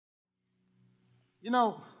You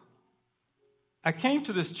know, I came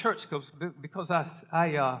to this church because back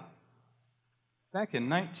in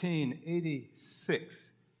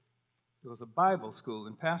 1986, there was a Bible school,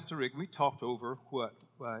 and Pastor Rick, we talked over what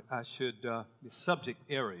I should, the subject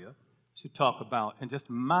area to talk about, and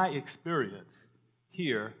just my experience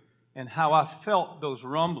here, and how I felt those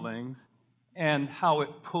rumblings, and how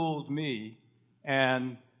it pulled me,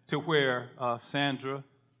 and to where Sandra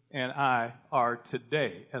and I are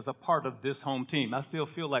today as a part of this home team. I still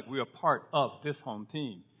feel like we're a part of this home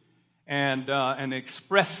team. And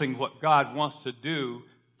expressing what God wants to do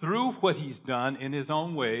through what He's done in His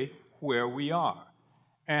own way where we are.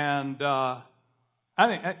 And I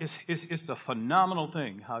think it's a phenomenal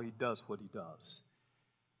thing how He does what He does.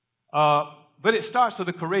 But it starts with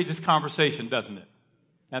a courageous conversation, doesn't it?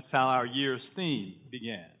 That's how our year's theme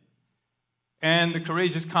began. And the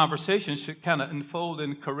courageous conversation should kind of unfold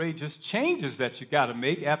in courageous changes that you got to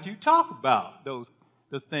make after you talk about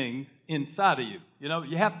the thing inside of you. You know,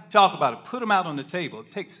 you have to talk about it. Put them out on the table.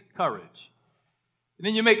 It takes courage. And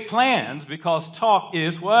then you make plans, because talk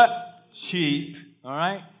is what? Cheap. All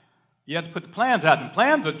right? You have to put the plans out. And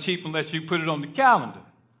plans are cheap unless you put it on the calendar.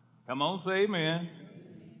 Come on, say amen.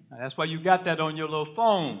 Now, that's why you got that on your little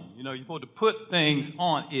phone. You know, you're supposed to put things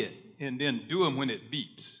on it and then do them when it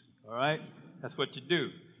beeps. All right? That's what you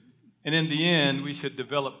do. And in the end, we should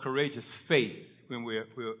develop courageous faith when we're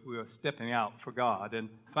stepping out for God, and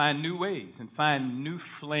find new ways and find new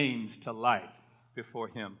flames to light before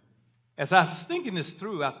Him. As I was thinking this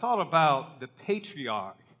through, I thought about the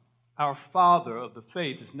patriarch, our father of the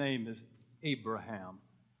faith. His name is Abraham.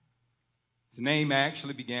 His name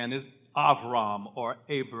actually began as Abram or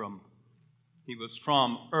Abram. He was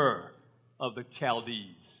from of the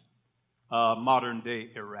Chaldees,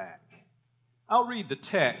 modern-day Iraq. I'll read the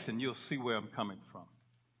text and you'll see where I'm coming from.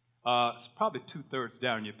 It's probably 2/3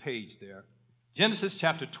 down your page there. Genesis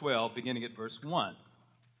chapter 12, beginning at verse 1.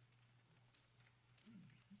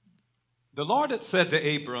 The Lord had said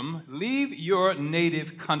to Abram, "Leave your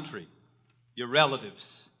native country, your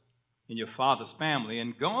relatives, and your father's family,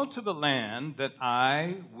 and go to the land that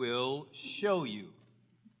I will show you.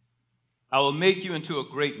 I will make you into a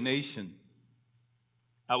great nation.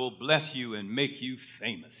 I will bless you and make you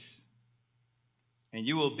famous, and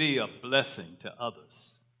you will be a blessing to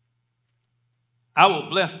others. I will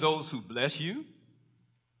bless those who bless you,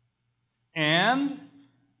 and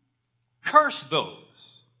curse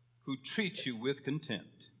those who treat you with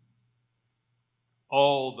contempt.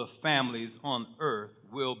 All the families on earth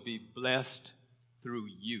will be blessed through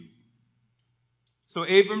you." So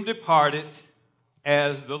Abram departed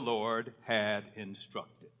as the Lord had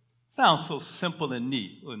instructed. Sounds so simple and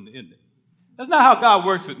neat, isn't it? That's not how God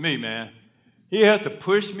works with me, man. He has to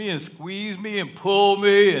push me and squeeze me and pull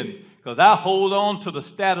me, and because I hold on to the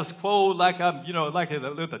status quo like I'm, like it's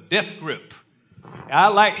with a death grip. I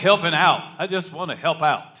like helping out. I just want to help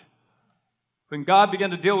out. When God began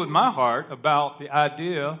to deal with my heart about the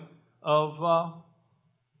idea of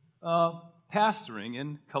pastoring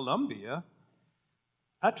in Colombia,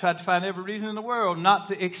 I tried to find every reason in the world not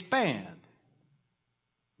to expand.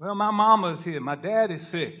 Well, my mama's here, my dad is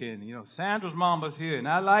sick, and, Sandra's mama's here, and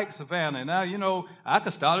I like Savannah, and I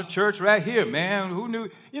could start a church right here, man. Who knew?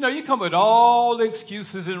 You come with all the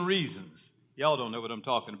excuses and reasons. Y'all don't know what I'm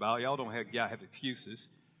talking about. Y'all have excuses.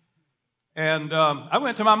 And I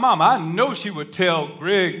went to my mom. I know she would tell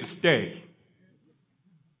Greg to stay.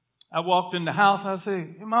 I walked in the house, I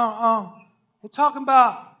said, "Hey, Mom, we're talking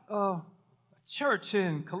about a church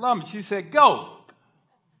in Columbus." She said, "Go."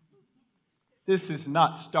 This is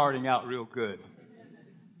not starting out real good.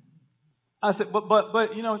 I said,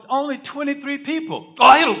 but it's only 23 people.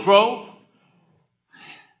 Oh, it'll grow.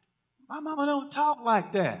 My mama don't talk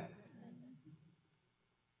like that.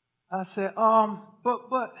 I said,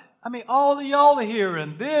 but all of y'all are here,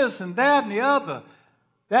 and this and that and the other.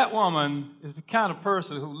 That woman is the kind of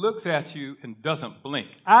person who looks at you and doesn't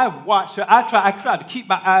blink. I watched her. I tried to keep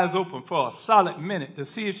my eyes open for a solid minute to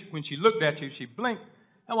see if when she looked at you, if she blinked.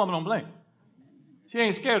 That woman don't blink. She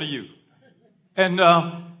ain't scared of you.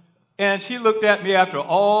 And she looked at me after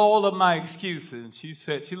all of my excuses, and she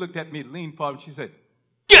looked at me, leaned forward, and she said,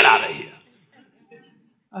 "Get out of here."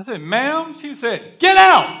 I said, "Ma'am?" She said, "Get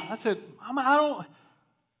out." I said, "Mama, I don't."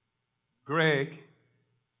 Greg,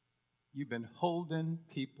 you've been holding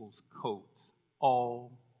people's coats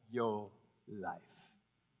all your life.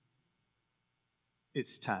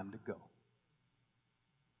 It's time to go.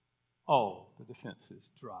 All the defenses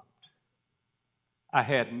dropped. I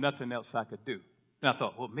had nothing else I could do. And I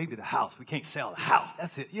thought, well, maybe the house. We can't sell the house.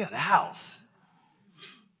 That's it. Yeah, the house.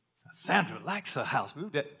 Sandra likes her house. We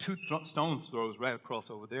were at 2 stones throws right across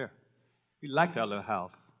over there. We liked our little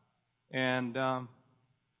house. And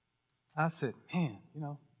I said, man,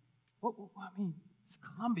 I mean, this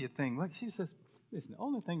Columbia thing. Well, she says, listen, the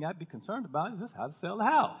only thing I'd be concerned about is just how to sell the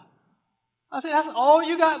house. I said, that's all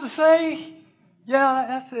you got to say? Yeah,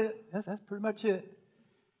 that's it. That's pretty much it.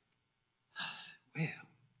 I said, well.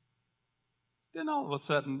 Then all of a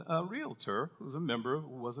sudden, a realtor who was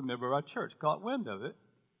a member of our church caught wind of it.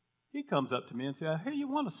 He comes up to me and says, hey, you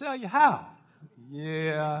want to sell your house?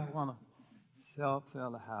 Yeah, I want to sell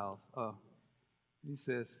the house. He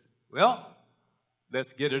says, well,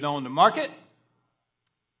 let's get it on the market,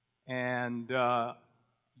 and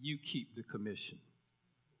you keep the commission.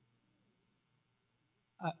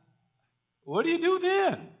 What do you do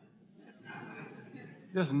then?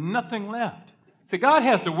 There's nothing left. See, God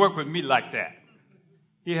has to work with me like that.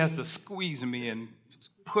 He has to squeeze me and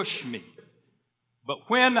push me. But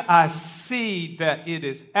when I see that it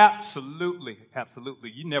is absolutely,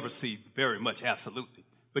 you never see very much absolutely,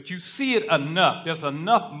 but you see it enough, there's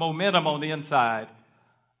enough momentum on the inside.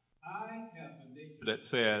 I have a nature that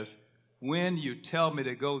says, when you tell me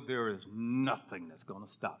to go, there is nothing that's going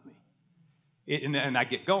to stop me. And I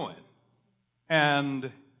get going.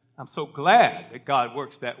 And I'm so glad that God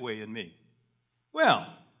works that way in me. Well,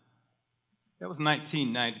 that was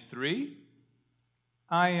 1993.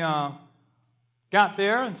 I got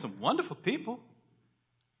there and some wonderful people.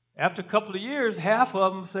 After a couple of years, half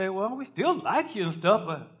of them say, well, we still like you and stuff,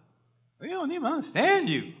 but we don't even understand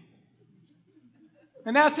you.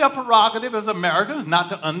 And that's their prerogative as Americans, not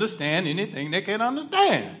to understand anything they can't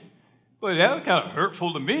understand. But that was kind of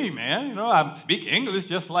hurtful to me, man. I speak English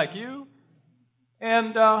just like you.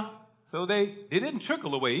 And so they didn't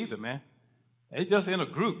trickle away either, man. They just in a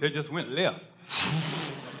group, they just went left.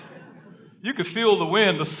 You could feel the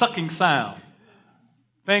wind, the sucking sound.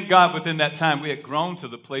 Thank God within that time we had grown to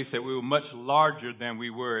the place that we were much larger than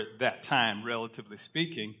we were at that time, relatively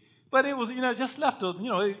speaking. But it was, just left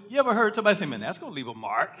you ever heard somebody say, man, that's going to leave a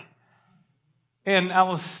mark? And I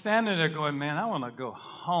was standing there going, man, I want to go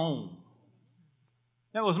home.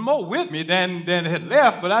 There was more with me than had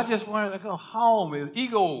left, but I just wanted to go home. His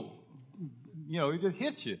ego, it just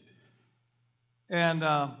hits you. And,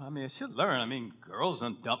 I should learn. Girls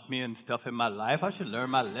done dumped me and stuff in my life. I should learn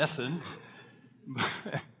my lessons.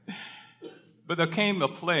 But there came a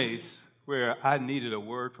place where I needed a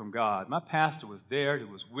word from God. My pastor was there. He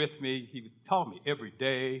was with me. He taught me every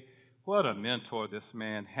day. What a mentor this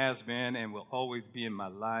man has been and will always be in my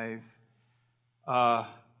life.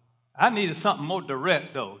 I needed something more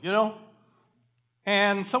direct, though,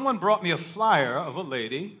 And someone brought me a flyer of a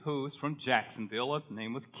lady who's from Jacksonville. Her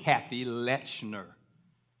name was Kathy Lechner.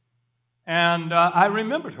 And I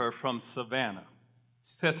remembered her from Savannah.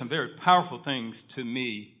 She said some very powerful things to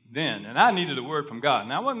me then, and I needed a word from God.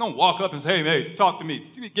 Now, I wasn't going to walk up and say, hey, talk to me.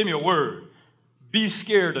 Give me a word. Be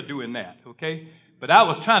scared of doing that, okay? But I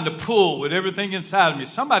was trying to pull with everything inside of me.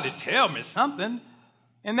 Somebody tell me something.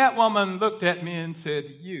 And that woman looked at me and said,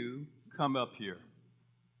 you come up here.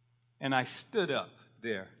 And I stood up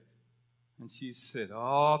there, and she said,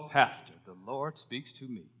 oh, Pastor, the Lord speaks to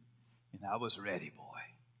me. And I was ready, boy.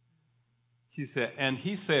 She said, and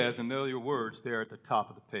he says, and there are your words there at the top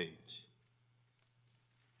of the page.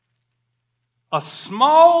 A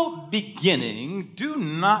small beginning, do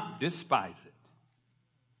not despise it.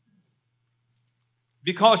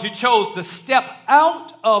 Because you chose to step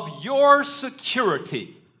out of your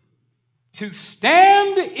security to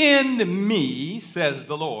stand in me, says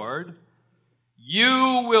the Lord,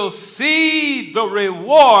 you will see the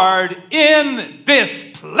reward in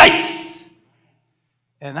this place.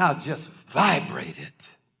 And I just vibrated.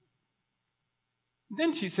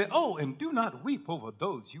 Then she said, oh, and do not weep over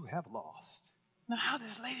those you have lost. Now, how does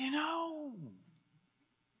this lady know?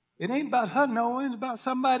 It ain't about her knowing, it's about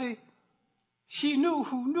somebody she knew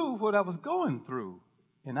who knew what I was going through.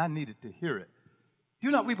 And I needed to hear it.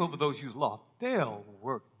 Do not weep over those you've lost. They'll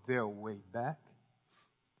work their way back.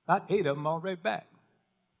 About 8 of them already back.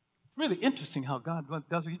 Really interesting how God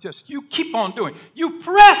does it. You keep on doing. You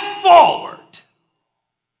press forward,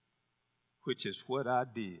 which is what I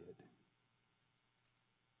did.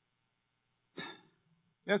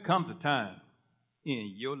 There comes a time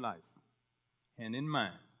in your life and in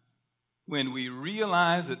mine when we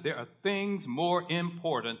realize that there are things more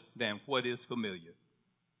important than what is familiar.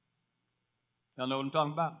 Y'all know what I'm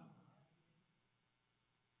talking about?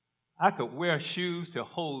 I could wear shoes till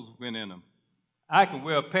holes went in them. I could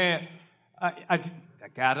wear a pant. I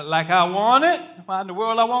got it like I want it. Why in the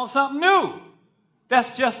world I want something new?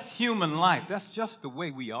 That's just human life. That's just the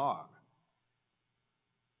way we are.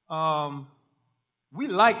 We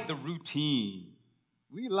like the routine.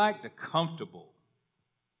 We like the comfortable.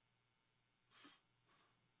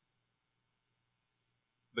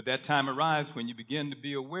 But that time arrives when you begin to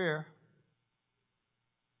be aware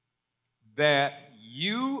that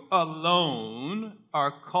you alone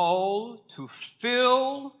are called to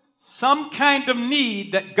fill some kind of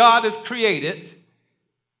need that God has created,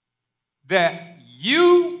 that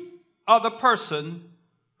you are the person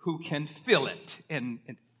who can fill it and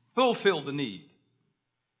fulfill the need.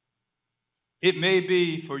 It may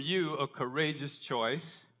be for you a courageous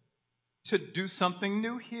choice to do something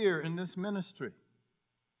new here in this ministry.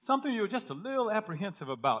 Something you were just a little apprehensive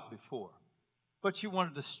about before, but you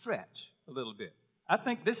wanted to stretch a little bit. I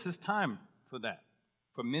think this is time for that,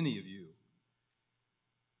 for many of you.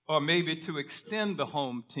 Or maybe to extend the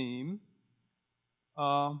home team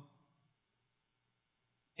and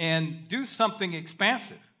do something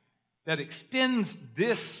expansive that extends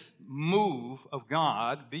this move of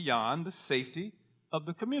God beyond the safety of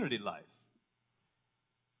the community life.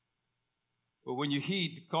 But when you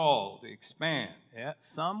heed the call to expand, at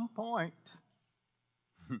some point,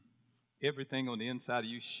 everything on the inside of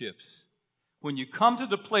you shifts. When you come to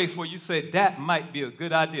the place where you say, that might be a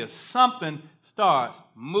good idea, something starts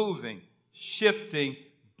moving, shifting,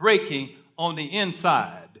 breaking on the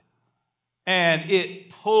inside. And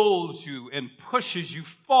it pulls you and pushes you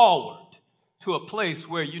forward to a place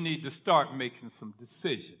where you need to start making some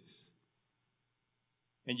decisions.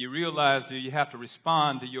 And you realize that you have to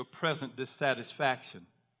respond to your present dissatisfaction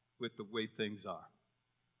with the way things are.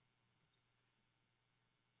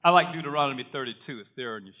 I like Deuteronomy 32. It's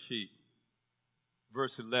there on your sheet.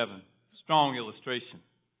 Verse 11. Strong illustration.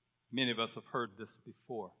 Many of us have heard this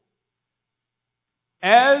before.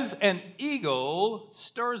 As an eagle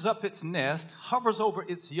stirs up its nest, hovers over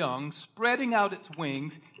its young, spreading out its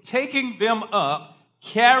wings, taking them up,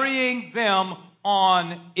 carrying them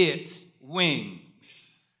on its wings.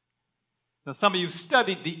 Now, some of you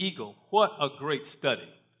studied the eagle. What a great study.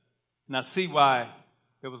 And I see why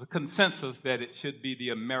there was a consensus that it should be the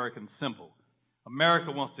American symbol.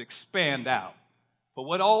 America wants to expand out. For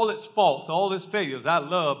what all its faults, all its failures, I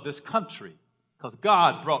love this country because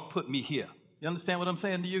God put me here. You understand what I'm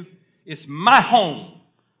saying to you? It's my home.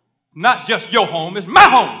 Not just your home, it's my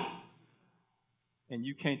home. And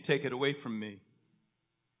you can't take it away from me.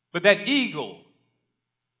 But that eagle's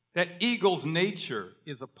nature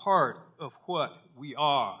is a part of what we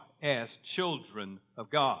are as children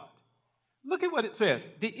of God. Look at what it says.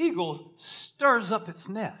 The eagle stirs up its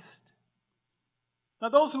nest. Now,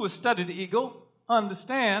 those who have studied the eagle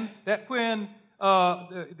understand that when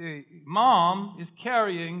the mom is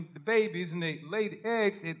carrying the babies and they lay the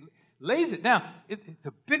eggs, it lays it down. It's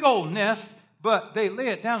a big old nest, but they lay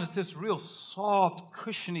it down. It's this real soft,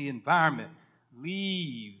 cushiony environment.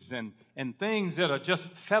 Leaves and things that are just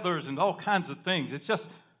feathers and all kinds of things. It's just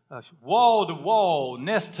wall-to-wall,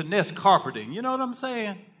 nest-to-nest carpeting. You know what I'm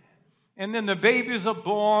saying? And then the babies are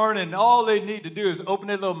born, and all they need to do is open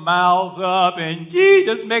their little mouths up and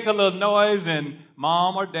just make a little noise, and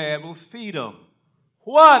mom or dad will feed them.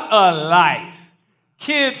 What a life.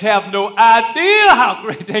 Kids have no idea how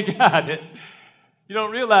great they got it. You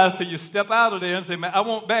don't realize till you step out of there and say, man, I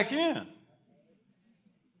want back in.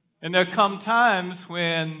 And there come times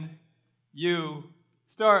when you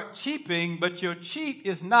start cheeping, but your cheep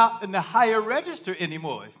is not in the higher register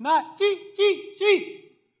anymore. It's not cheep, cheep, cheep.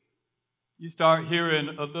 You start hearing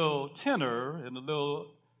a little tenor and a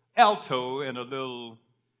little alto and a little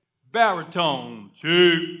baritone.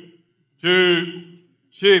 Cheep, cheep,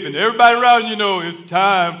 cheep. And everybody around you know it's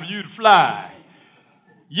time for you to fly.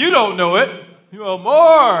 You don't know it. You go,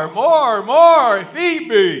 more, feed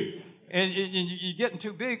me. And you're getting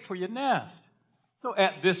too big for your nest. So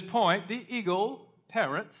at this point, the eagle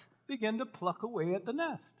parents begin to pluck away at the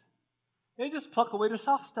nest. They just pluck away the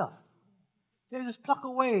soft stuff. They just pluck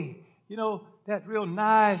away, that real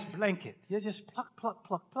nice blanket. You just pluck, pluck,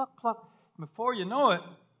 pluck, pluck, pluck. Before you know it,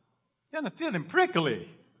 you're feeling prickly.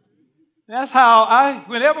 That's how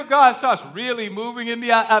whenever God starts really moving in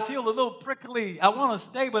me, I feel a little prickly. I want to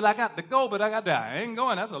stay, but I got to go, but I ain't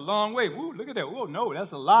going. That's a long way. Woo, look at that. Whoa, no,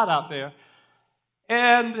 that's a lot out there.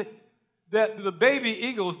 And that the baby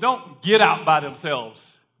eagles don't get out by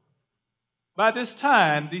themselves. By this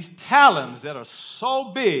time, these talons that are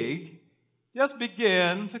so big just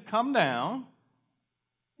begin to come down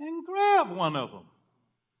and grab one of them.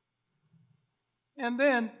 And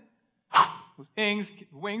then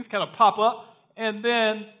wings kind of pop up, and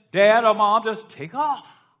then dad or mom just take off.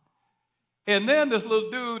 And then this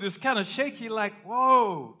little dude is kind of shaky, like,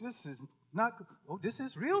 whoa, this is not good. Oh, this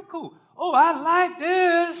is real cool. Oh, I like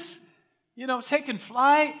this. Taking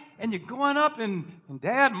flight, and you're going up, and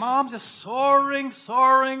dad, mom just soaring,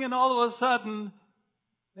 and all of a sudden,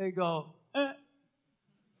 they go,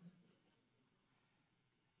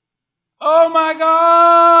 Oh, my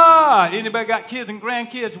God. Anybody got kids and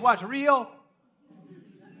grandkids watch Rio?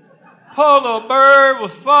 Poor little bird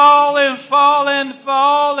was falling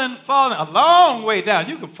a long way down.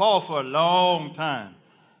 You can fall for a long time.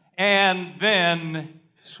 And then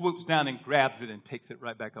swoops down and grabs it and takes it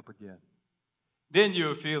right back up again. Then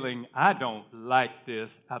you're feeling, I don't like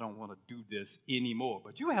this. I don't want to do this anymore.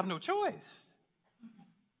 But you have no choice.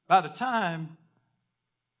 By the time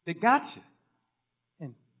they got you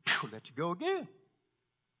and let you go again.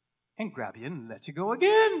 And grab you and let you go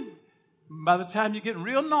again. By the time you're getting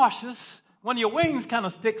real nauseous, one of your wings kind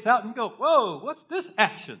of sticks out and you go, whoa, what's this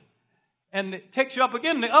action? And it takes you up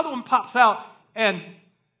again, and the other one pops out, and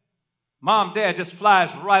Mom, Dad just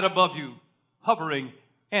flies right above you, hovering,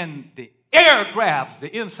 and the air grabs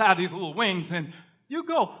the inside of these little wings, and you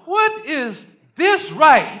go, what is this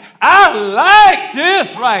right? I like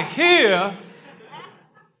this right here.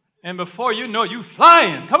 And before you know, you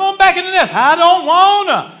flying. Come on back in the nest. I don't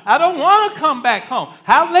want to come back home.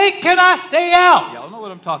 How late can I stay out? Y'all know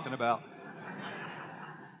what I'm talking about.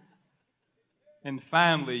 And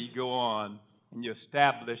finally, you go on and you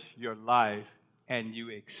establish your life and you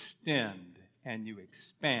extend and you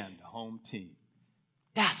expand the home team.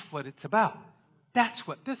 That's what it's about. That's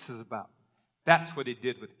what this is about. That's what he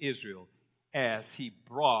did with Israel as he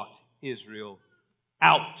brought Israel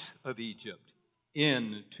out of Egypt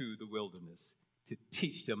into the wilderness to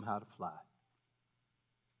teach them how to fly.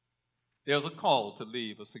 There's a call to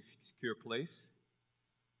leave a secure place.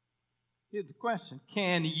 Here's the question.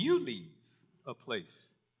 Can you leave a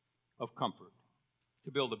place of comfort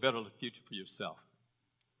to build a better future for yourself?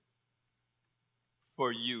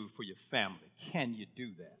 For you, for your family. Can you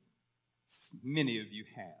do that? Many of you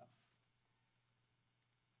have.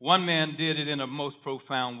 One man did it in a most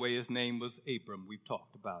profound way. His name was Abram. We've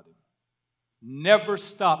talked about him. Never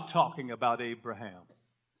stop talking about Abraham.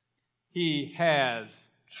 He has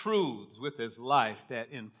truths with his life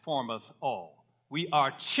that inform us all. We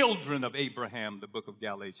are children of Abraham, the book of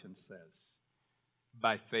Galatians says,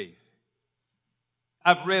 by faith.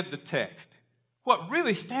 I've read the text. What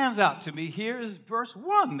really stands out to me here is verse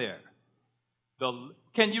 1 there.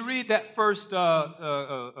 Can you read that first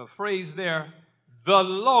phrase there? The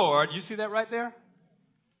Lord, you see that right there?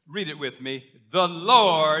 Read it with me. The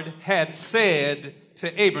Lord had said to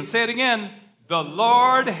Abram. Say it again. The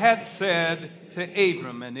Lord had said to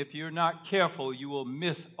Abram. And if you're not careful, you will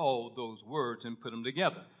miss all those words and put them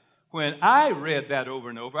together. When I read that over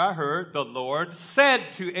and over, I heard the Lord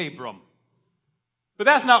said to Abram. But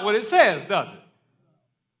that's not what it says, does it?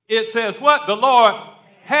 It says what? The Lord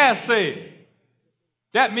has said.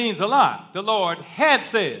 That means a lot. The Lord had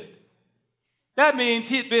said. That means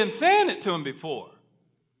he'd been saying it to him before.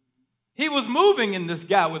 He was moving in this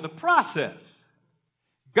guy with a process.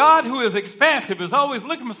 God, who is expansive, is always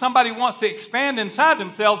looking for somebody who wants to expand inside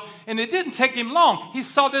themselves, and it didn't take him long. He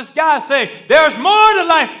saw this guy say, there's more to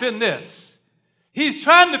life than this. He's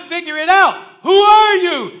trying to figure it out. Who are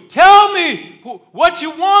you? Tell me what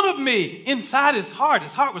you want of me. Inside his heart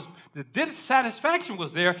was, the dissatisfaction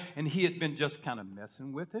was there, and he had been just kind of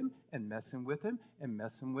messing with him and messing with him and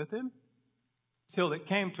messing with him till it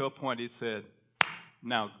came to a point he said,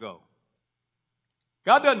 now go.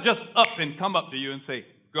 God doesn't just up and come up to you and say,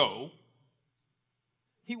 go.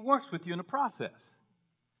 He works with you in a process.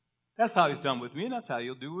 That's how he's done with me, and that's how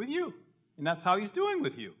he'll do with you. And that's how he's doing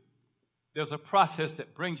with you. There's a process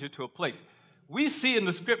that brings you to a place. We see in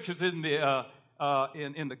the scriptures in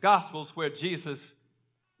the Gospels where Jesus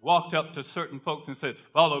walked up to certain folks and said,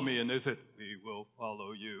 follow me. And they said, we will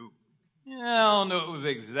follow you. Yeah, I don't know it was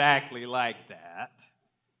exactly like that.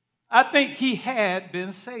 I think he had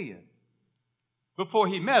been saying. Before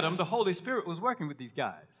he met them, the Holy Spirit was working with these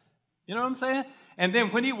guys. You know what I'm saying? And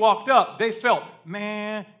then when he walked up, they felt,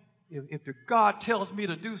 man, if the God tells me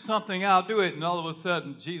to do something, I'll do it. And all of a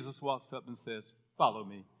sudden, Jesus walks up and says, follow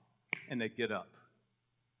me. And they get up.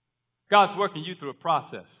 God's working you through a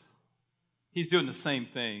process. He's doing the same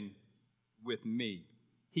thing with me.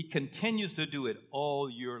 He continues to do it all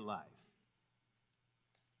your life.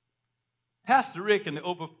 Pastor Rick and the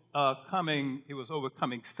Overcoming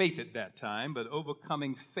Faith at that time, but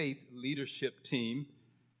Overcoming Faith leadership team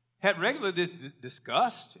had regularly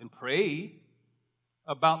discussed and prayed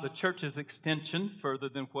about the church's extension further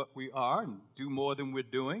than what we are and do more than we're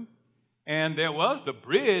doing. And there was the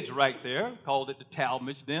bridge right there, called it the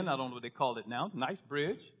Talmadge then. I don't know what they call it now. Nice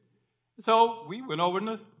bridge. So we went over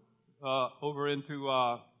into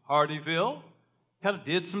Hardyville, kind of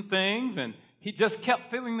did some things, and he just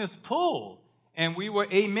kept feeling this pull. And we were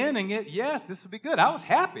amening it. Yes, this would be good. I was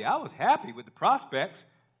happy. With the prospects.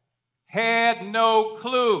 Had no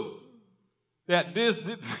clue that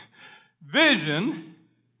vision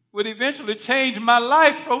would eventually change my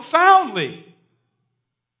life profoundly.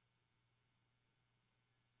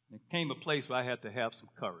 There came a place where I had to have some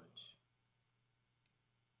courage.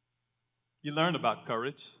 You learn about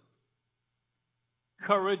courage.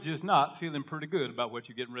 Courage is not feeling pretty good about what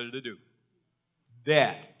you're getting ready to do.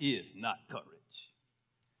 That is not courage.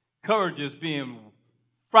 Courage is being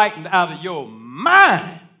frightened out of your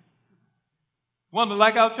mind. Wonder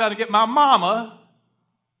like I was trying to get my mama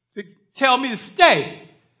to tell me to stay.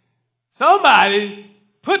 Somebody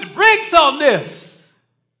put the brakes on this.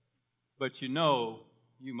 But you know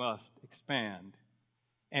you must expand.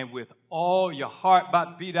 And with all your heart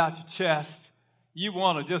about to beat out your chest, you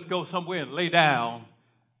want to just go somewhere and lay down,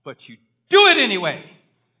 but you do it anyway.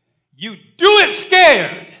 You do it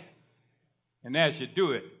scared. And as you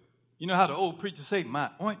do it, you know how the old preachers say, my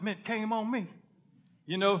ointment came on me.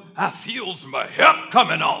 You know, I feels my help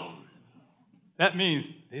coming on. That means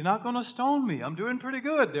they're not going to stone me. I'm doing pretty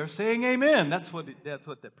good. They're saying amen. That's what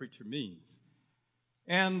that preacher means.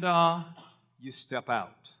 And you step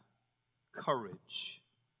out. Courage.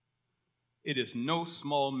 It is no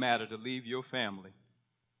small matter to leave your family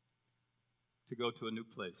to go to a new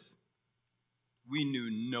place. We knew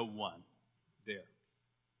no one there.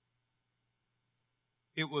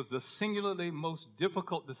 It was the singularly most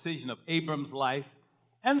difficult decision of Abram's life,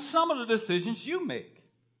 and some of the decisions you make.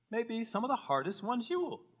 Maybe some of the hardest ones you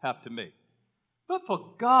will have to make. But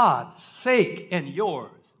for God's sake and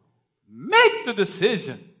yours, make the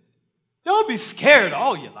decision. Don't be scared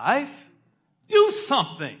all your life. Do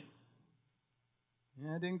something.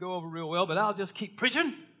 Yeah, it didn't go over real well, but I'll just keep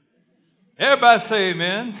preaching. Everybody say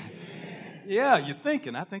amen. Amen. Yeah, you're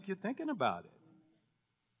thinking. I think you're thinking about it.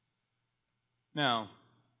 Now,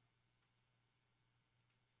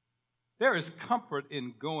 there is comfort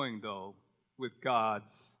in going, though, with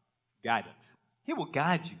God's guidance. He will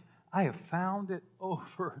guide you. I have found it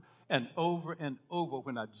over and over and over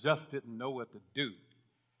when I just didn't know what to do.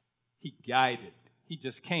 He guided. He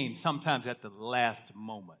just came sometimes at the last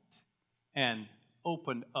moment and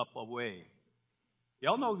opened up a way.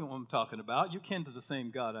 Y'all know what I'm talking about. You're kin to the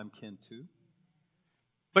same God I'm kin to.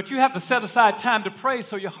 But you have to set aside time to pray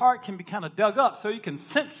so your heart can be kind of dug up so you can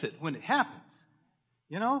sense it when it happens.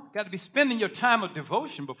 You know, got to be spending your time of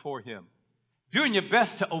devotion before Him, doing your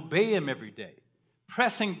best to obey Him every day,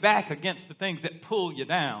 pressing back against the things that pull you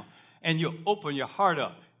down, and you'll open your heart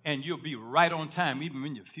up, and you'll be right on time even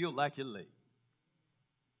when you feel like you're late.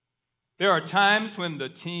 There are times when the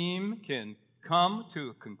team can come to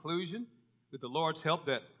a conclusion with the Lord's help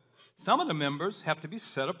that some of the members have to be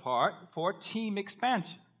set apart for team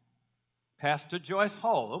expansion. Pastor Joyce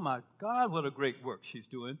Hall, oh my God, what a great work she's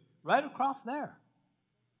doing right across there.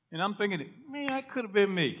 And I'm thinking, man, that could have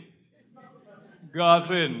been me. God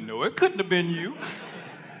said, no, it couldn't have been you.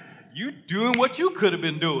 You doing what you could have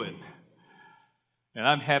been doing. And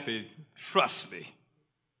I'm happy, trust me,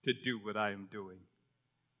 to do what I am doing.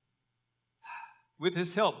 With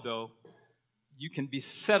His help, though, you can be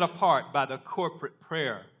set apart by the corporate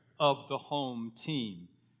prayer of the home team.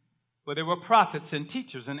 But there were prophets and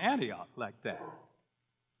teachers in Antioch like that.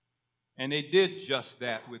 And they did just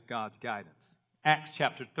that with God's guidance. Acts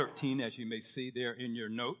chapter 13, as you may see there in your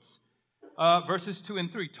notes, verses 2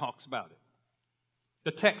 and 3 talks about it.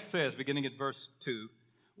 The text says, beginning at verse 2,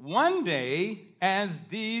 one day as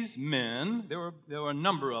these men, there were a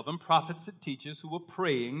number of them, prophets and teachers who were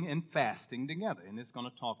praying and fasting together. And it's going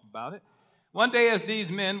to talk about it. One day as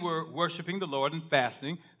these men were worshiping the Lord and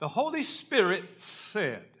fasting, the Holy Spirit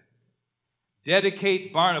said,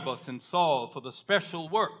 dedicate Barnabas and Saul for the special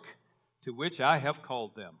work to which I have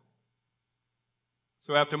called them.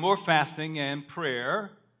 So after more fasting and prayer,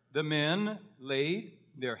 the men laid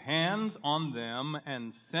their hands on them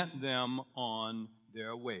and sent them on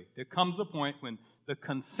their way. There comes a point when the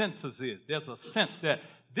consensus is, there's a sense that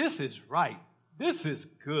this is right, this is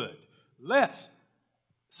good, let's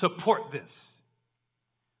support this.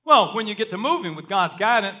 Well, when you get to moving with God's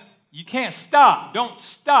guidance, you can't stop. Don't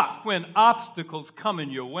stop when obstacles come in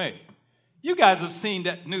your way. You guys have seen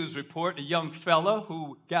that news report, a young fella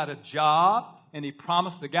who got a job, and he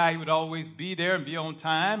promised the guy he would always be there and be on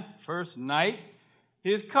time. First night,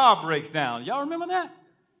 his car breaks down. Y'all remember that?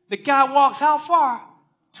 The guy walks how far?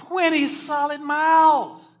 20 solid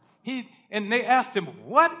miles. And they asked him,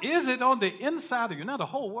 what is it on the inside of you? Now, the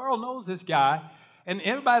whole world knows this guy. And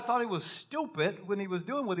everybody thought he was stupid when he was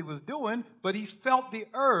doing what he was doing, but he felt the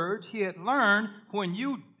urge he had learned when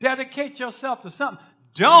you dedicate yourself to something.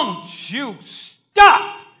 Don't you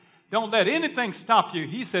stop. Don't let anything stop you.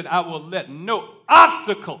 He said, I will let no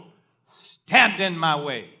obstacle stand in my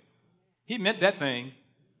way. He meant that thing.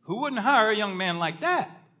 Who wouldn't hire a young man like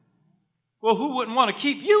that? Well, who wouldn't want to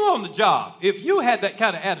keep you on the job if you had that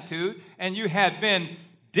kind of attitude and you had been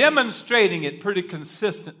demonstrating it pretty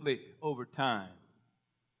consistently over time?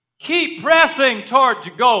 Keep pressing toward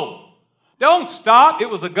your goal. Don't stop. It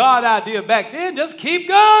was a God idea back then. Just keep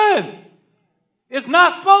going. It's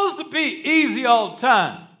not supposed to be easy all the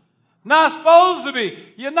time. Not supposed to be.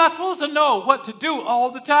 You're not supposed to know what to do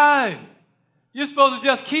all the time. You're supposed to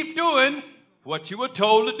just keep doing what you were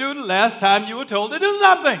told to do the last time you were told to do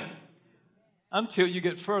something until you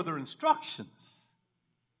get further instructions.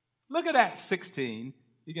 Look at Acts 16,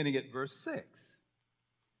 beginning at verse 6.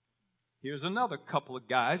 Here's another couple of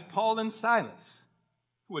guys, Paul and Silas,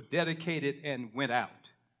 who were dedicated and went out.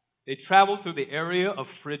 They traveled through the area of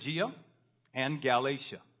Phrygia and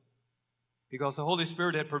Galatia because the Holy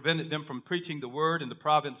Spirit had prevented them from preaching the word in the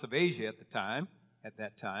province of Asia at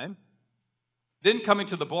that time. Then coming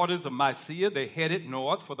to the borders of Mysia, they headed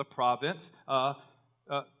north for the province of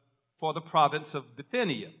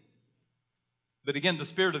Bithynia. But again, the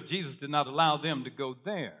Spirit of Jesus did not allow them to go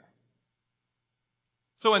there.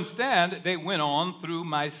 So instead, they went on through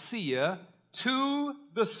Mysia to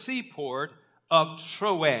the seaport of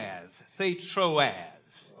Troas. Say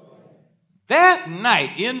Troas. That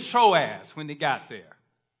night in Troas, when they got there,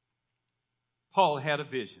 Paul had a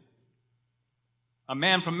vision. A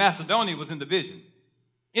man from Macedonia was in the vision.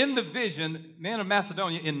 In the vision, man of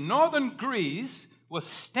Macedonia in northern Greece was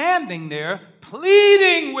standing there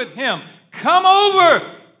pleading with him, come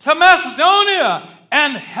over to Macedonia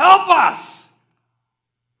and help us.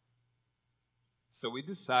 So we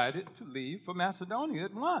decided to leave for Macedonia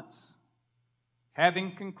at once,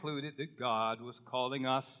 having concluded that God was calling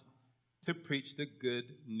us to preach the good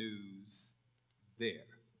news there.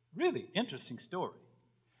 Really interesting story.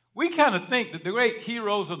 We kind of think that the great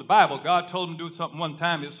heroes of the Bible, God told them to do something one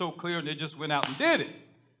time, it's so clear, and they just went out and did it.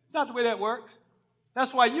 It's not the way that works.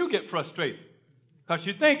 That's why you get frustrated, because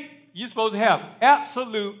you think you're supposed to have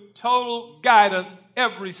absolute, total guidance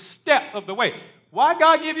every step of the way. Why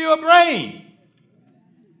God give you a brain?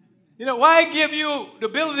 Why give you the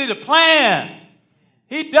ability to plan?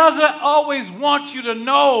 He doesn't always want you to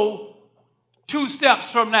know 2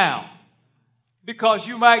 steps from now, because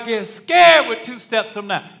you might get scared with 2 steps from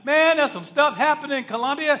now. Man, there's some stuff happening in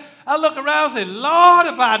Colombia. I look around and say, Lord,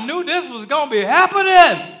 if I knew this was going to be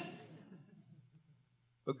happening.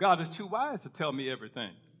 But God is too wise to tell me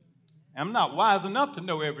everything. I'm not wise enough to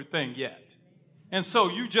know everything yet. And so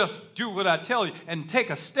you just do what I tell you and take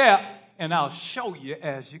a step, and I'll show you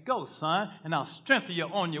as you go, son, and I'll strengthen you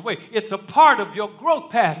on your way. It's a part of your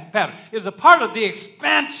growth pattern. It's a part of the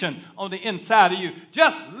expansion on the inside of you.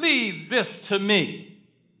 Just leave this to me.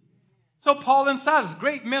 So Paul and Silas,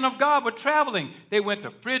 great men of God, were traveling. They went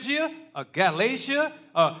to Phrygia, Galatia.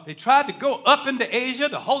 They tried to go up into Asia.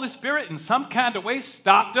 The Holy Spirit in some kind of way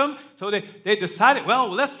stopped them. So they decided,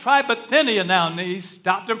 well, let's try Bithynia now. And he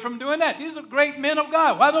stopped them from doing that. These are great men of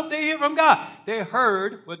God. Why don't they hear from God? They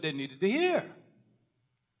heard what they needed to hear.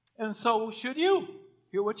 And so should you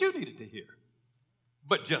hear what you needed to hear.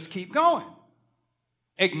 But just keep going.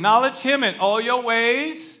 Acknowledge him in all your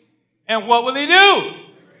ways. And what will he do?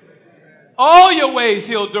 All your ways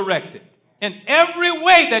he'll direct it. In every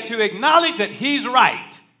way that you acknowledge that he's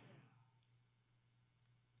right.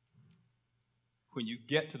 When you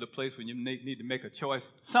get to the place when you need to make a choice,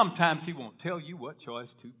 sometimes he won't tell you what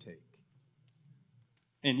choice to take.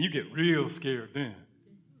 And you get real scared then.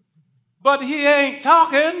 But he ain't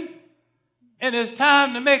talking, and it's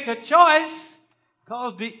time to make a choice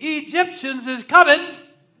because the Egyptians is coming.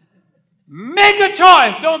 Make a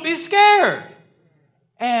choice. Don't be scared.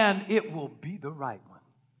 And it will be the right one.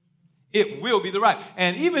 It will be the right.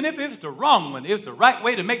 And even if it's the wrong one, it's the right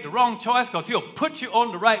way to make the wrong choice because he'll put you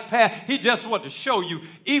on the right path. He just wants to show you,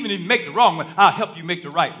 even if you make the wrong one, I'll help you make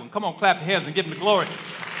the right one. Come on, clap your hands and give him the glory.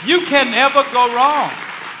 You can never go wrong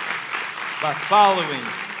by following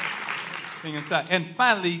being inside. And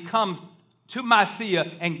finally, he comes to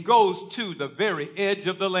Mysia and goes to the very edge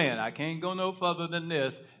of the land. I can't go no further than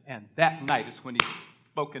this. And that night is when he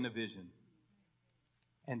spoke in the vision.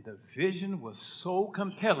 And the vision was so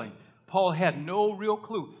compelling. Paul had no real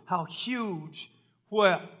clue how huge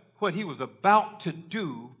what he was about to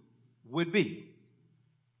do would be.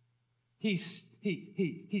 He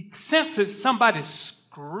senses somebody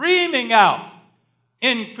screaming out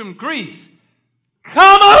from Greece,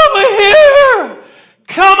 come over here!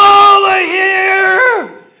 Come over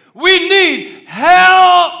here! We need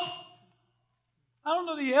help! I don't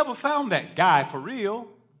know that you ever found that guy for real.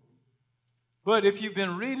 But if you've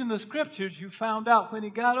been reading the scriptures, you found out when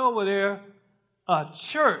he got over there, a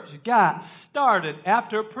church got started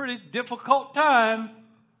after a pretty difficult time.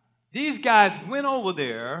 These guys went over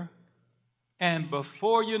there And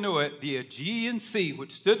before you know it, the Aegean Sea,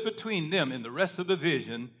 which stood between them and the rest of the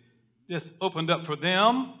vision, just opened up for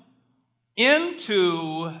them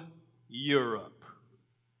into Europe.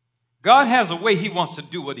 God has a way he wants to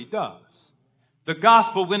do what he does. The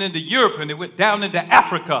gospel went into Europe and it went down into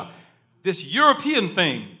Africa. This European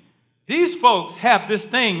thing. These folks have this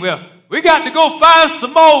thing where we got to go find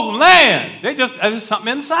some more land. There's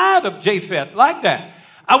something inside of Japheth like that.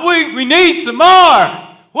 We need some more.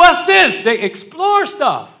 What's this? They explore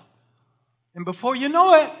stuff. And before you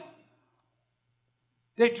know it,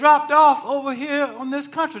 they dropped off over here on this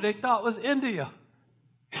country they thought was India.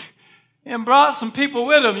 And brought some people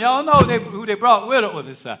with them. Y'all know who they brought with them on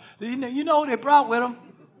this side. You know who they brought with them?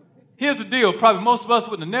 Here's the deal. Probably most of us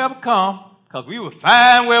wouldn't have never come because we were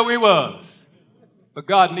fine where we was. But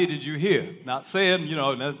God needed you here. Not saying,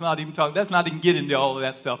 let's not even get into all of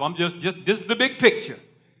that stuff. This is the big picture.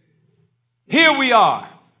 Here we are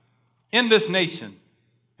in this nation.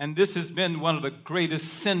 And this has been one of the greatest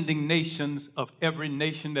sending nations of every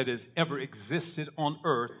nation that has ever existed on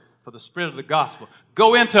earth for the spread of the gospel.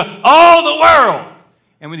 Go into all the world.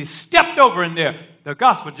 And when he stepped over in there, the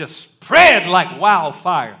gospel just spread like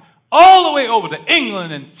wildfire. All the way over to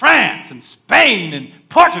England and France and Spain and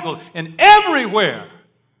Portugal and everywhere.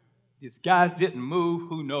 If guys didn't move,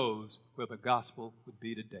 who knows where the gospel would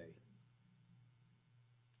be today.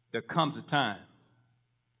 There comes a time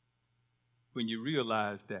when you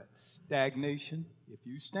realize that stagnation, if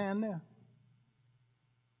you stand there,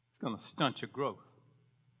 it's going to stunt your growth.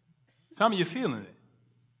 Some of you feeling it.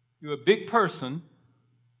 You're a big person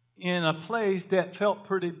in a place that felt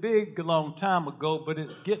pretty big a long time ago, but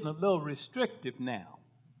it's getting a little restrictive now.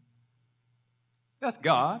 That's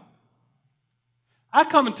God. I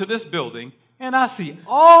come into this building and I see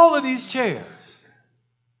all of these chairs.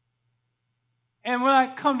 And when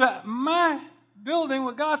I come to my building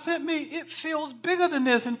where God sent me, it feels bigger than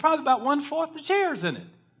this and probably about 1/4 the chairs in it.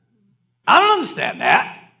 I don't understand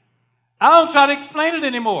that. I don't try to explain it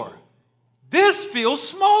anymore. This feels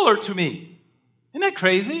smaller to me. Isn't that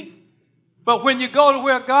crazy? But when you go to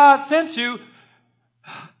where God sent you,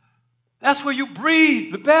 that's where you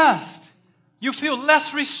breathe the best. You feel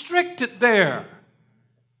less restricted there.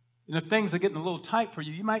 And if things are getting a little tight for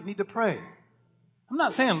you, you might need to pray. I'm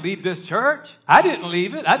not saying leave this church. I didn't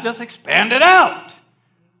leave it. I just expanded out.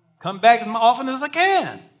 Come back as often as I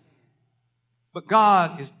can. But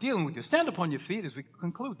God is dealing with you. Stand up on your feet as we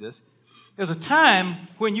conclude this. There's a time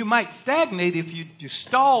when you might stagnate if you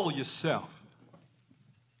stall yourself.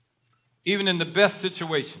 Even in the best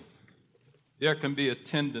situation, there can be a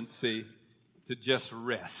tendency to just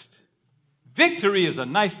rest. Victory is a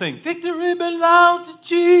nice thing. Victory belongs to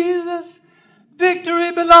Jesus.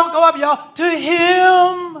 Victory belongs, go up, y'all, to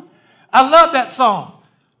Him. I love that song.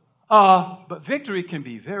 But victory can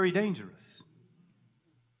be very dangerous.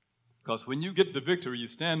 Because when you get the victory, you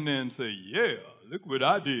stand there and say, yeah, look what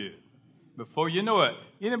I did. Before you know it,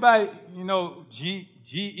 anybody,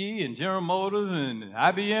 GE and General Motors and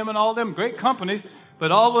IBM and all them great companies,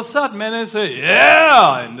 but all of a sudden, man, they say,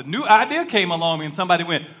 yeah, and the new idea came along and somebody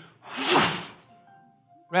went,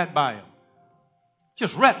 right by them.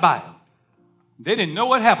 Just right by them. They didn't know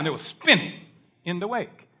what happened. They were spinning in the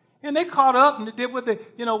wake. And they caught up and they did what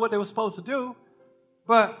they were supposed to do.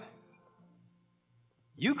 But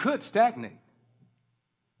you could stagnate.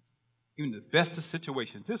 Even the best of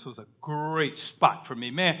situations. This was a great spot for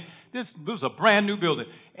me. Man, this was a brand new building.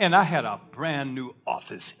 And I had a brand new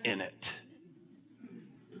office in it.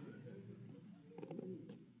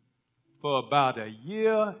 For about 1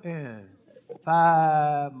 year and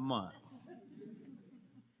 5 months.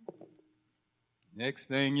 Next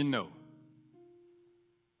thing you know.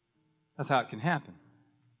 That's how it can happen.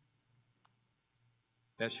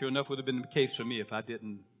 That sure enough would have been the case for me if I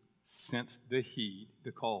didn't sense the heat,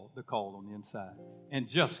 the call on the inside. And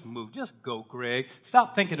just move. Just go, Greg.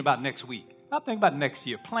 Stop thinking about next week. Stop thinking about next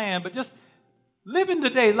year. Plan, but just live in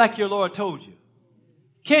today like your Lord told you.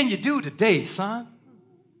 Can you do today, son?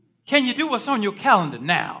 Can you do what's on your calendar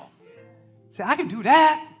now? Say, I can do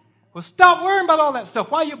that. Well, stop worrying about all that stuff.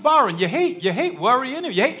 Why are you borrowing? You hate worry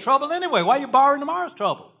anyway. You hate trouble anyway. Why are you borrowing tomorrow's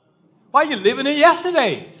trouble? Why are you living in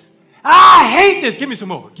yesterday's? I hate this. Give me some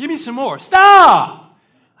more. Give me some more. Stop.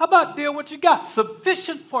 How about deal what you got?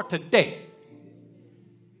 Sufficient for today.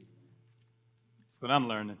 That's what I'm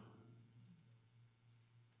learning.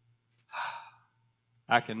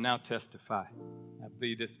 I can now testify. I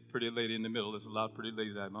believe this pretty lady in the middle. There's a lot of pretty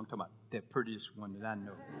ladies out there. I'm talking about that prettiest one that I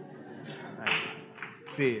know. Right.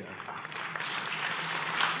 There.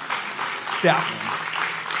 That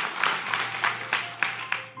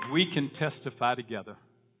one. We can testify together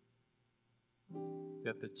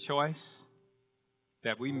that the choice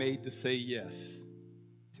that we made to say yes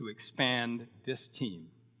to expand this team.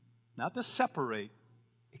 Not to separate,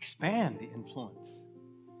 expand the influence.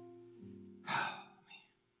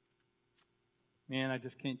 Man, I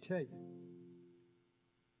just can't tell you.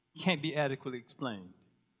 Can't be adequately explained.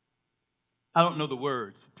 I don't know the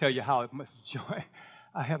words to tell you how much joy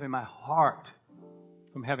I have in my heart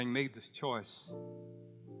from having made this choice.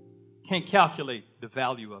 Can't calculate the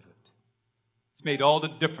value of it. It's made all the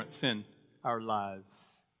difference in our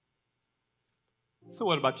lives. So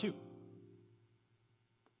what about you?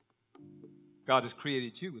 God has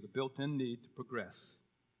created you with a built-in need to progress,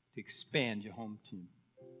 to expand your home team.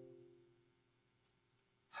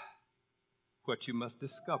 What you must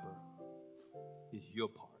discover is your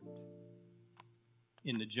part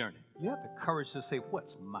in the journey. You have the courage to say,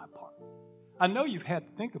 what's my part? I know you've had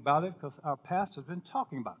to think about it because our pastor's been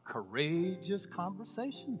talking about courageous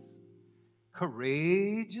conversations,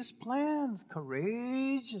 courageous plans,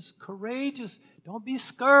 courageous. Don't be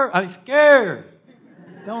scared.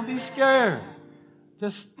 Don't be scared.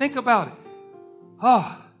 Just think about it.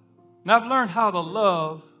 And I've learned how to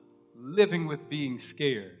love living with being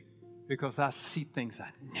scared because I see things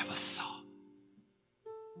I never saw.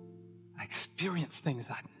 I experience things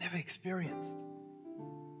I've never experienced.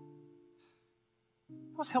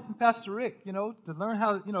 I was helping Pastor Rick, to learn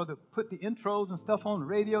how, to put the intros and stuff on the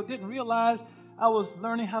radio. Didn't realize I was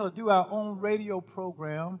learning how to do our own radio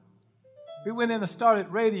program. We went in and started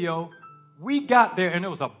radio. We got there, and it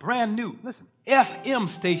was a brand new, FM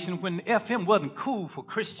station when FM wasn't cool for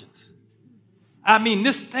Christians. I mean,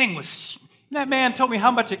 this thing was, that man told me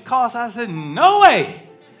how much it cost. I said, no way.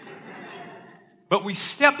 But we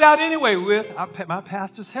stepped out anyway with my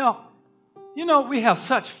pastor's help. We have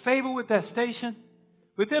such favor with that station.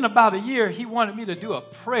 Within about a year, he wanted me to do a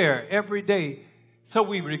prayer every day. So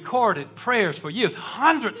we recorded prayers for years,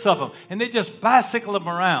 hundreds of them, and they just bicycle them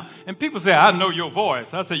around. And people say, I know your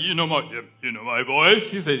voice. I say, you know my voice?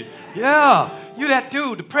 He said, yeah, you that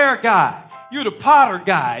dude, the prayer guy. You the potter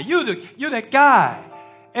guy. You that guy.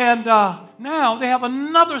 And now they have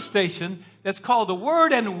another station that's called the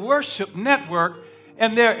Word and Worship Network,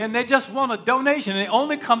 and they just want a donation. And they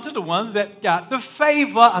only come to the ones that got the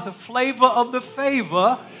flavor of the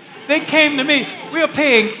favor. They came to me. We are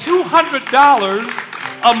paying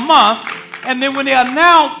 $200 a month, and then when they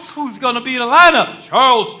announce who's going to be the lineup,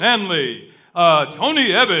 Charles Stanley,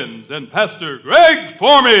 Tony Evans, and Pastor Greg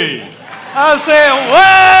Formey. I say,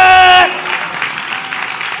 what?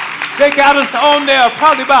 They got us on there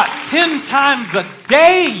probably about 10 times a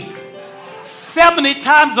day. 70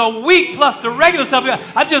 times a week plus the regular stuff.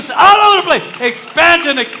 I just all over the place.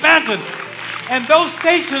 Expansion. And those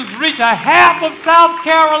stations reach a half of South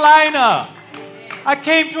Carolina. I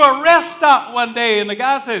came to a rest stop one day and the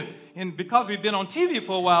guy says, and because we've been on TV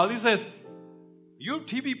for a while, he says, you a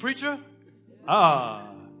TV preacher?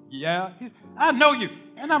 Yeah. I know you.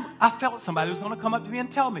 And I felt somebody was going to come up to me and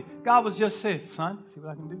tell me. God was just saying, son, see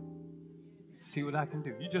what I can do? See what I can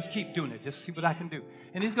do. You just keep doing it. Just see what I can do.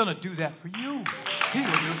 And he's going to do that for you. He will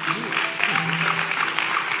do it for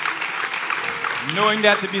you. Knowing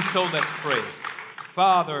that to be so, let's pray.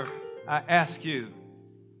 Father, I ask you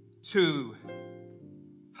to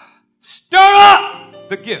stir up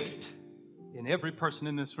the gift in every person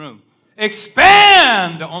in this room.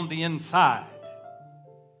 Expand on the inside.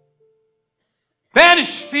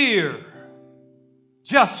 Banish fear.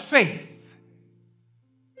 Just faith.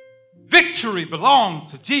 Victory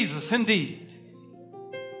belongs to Jesus indeed.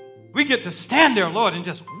 We get to stand there, Lord, and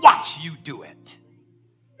just watch you do it.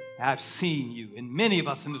 I've seen you, and many of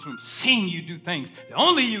us in this room seen you do things that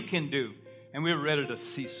only you can do, and we're ready to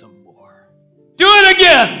see some more. Do it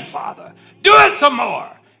again, Father. Do it some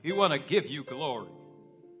more. We want to give you glory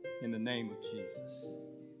in the name of Jesus.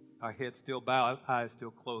 Our heads still bowed, eyes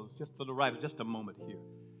still closed, just for the right of just a moment here.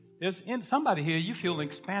 There's somebody here, you feel an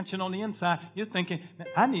expansion on the inside. You're thinking,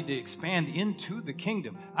 I need to expand into the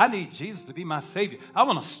kingdom. I need Jesus to be my Savior. I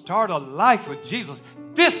want to start a life with Jesus.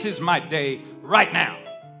 This is my day right now.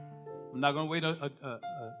 I'm not going to wait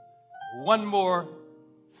one more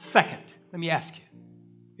second. Let me ask you,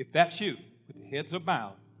 if that's you, with the heads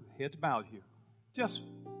bowed here, just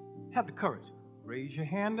have the courage. Raise your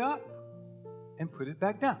hand up and put it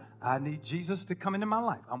back down. I need Jesus to come into my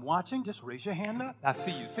life. I'm watching. Just raise your hand up. I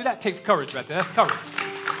see you. See, that takes courage right there. That's courage.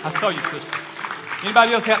 I saw you, sister.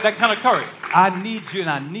 Anybody else have that kind of courage? I need you, and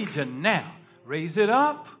I need you now. Raise it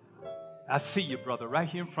up. I see you, brother, right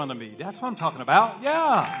here in front of me. That's what I'm talking about.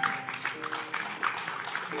 Yeah.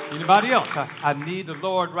 Anybody else? I need the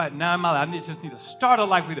Lord right now in my life. I just need to start a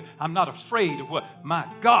life with it. I'm not afraid of what my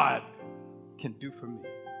God can do for me.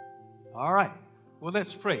 All right. Well,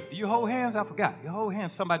 let's pray. Do you hold hands? I forgot. You hold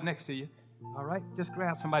hands, somebody next to you. All right? Just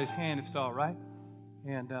grab somebody's hand if it's all right.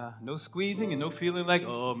 And no squeezing and no feeling like,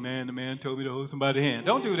 oh, man, the man told me to hold somebody's hand.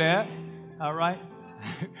 Don't do that. All right?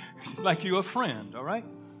 It's like you're a friend. All right?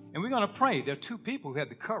 And we're going to pray. There are two people who had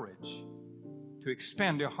the courage to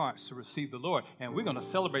expand their hearts to receive the Lord. And we're going to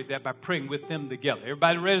celebrate that by praying with them together.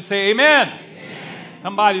 Everybody ready to say amen? Amen.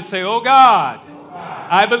 Somebody say, oh God,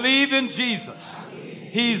 I believe in Jesus.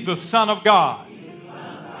 He's the Son of God.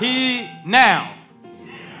 He now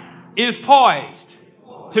is poised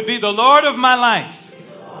to be the Lord of my life.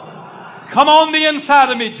 Come on the inside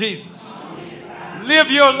of me, Jesus. Live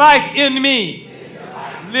your life in me.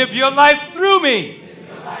 Live your life through me.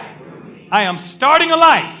 I am starting a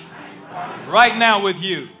life right now with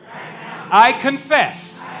you. I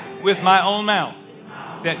confess with my own mouth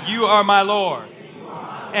that you are my Lord.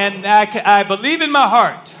 And I believe in my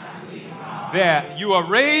heart that you are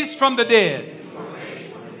raised from the dead.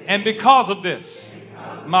 And because of this,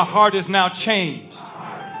 my heart is now changed.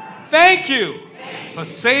 Thank you for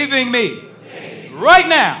saving me right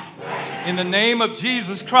now. In the name of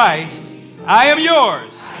Jesus Christ, I am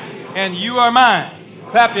yours and you are mine.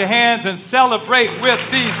 Clap your hands and celebrate with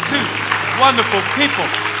these two wonderful people.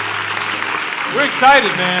 We're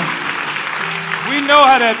excited, man. We know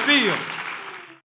how that feels.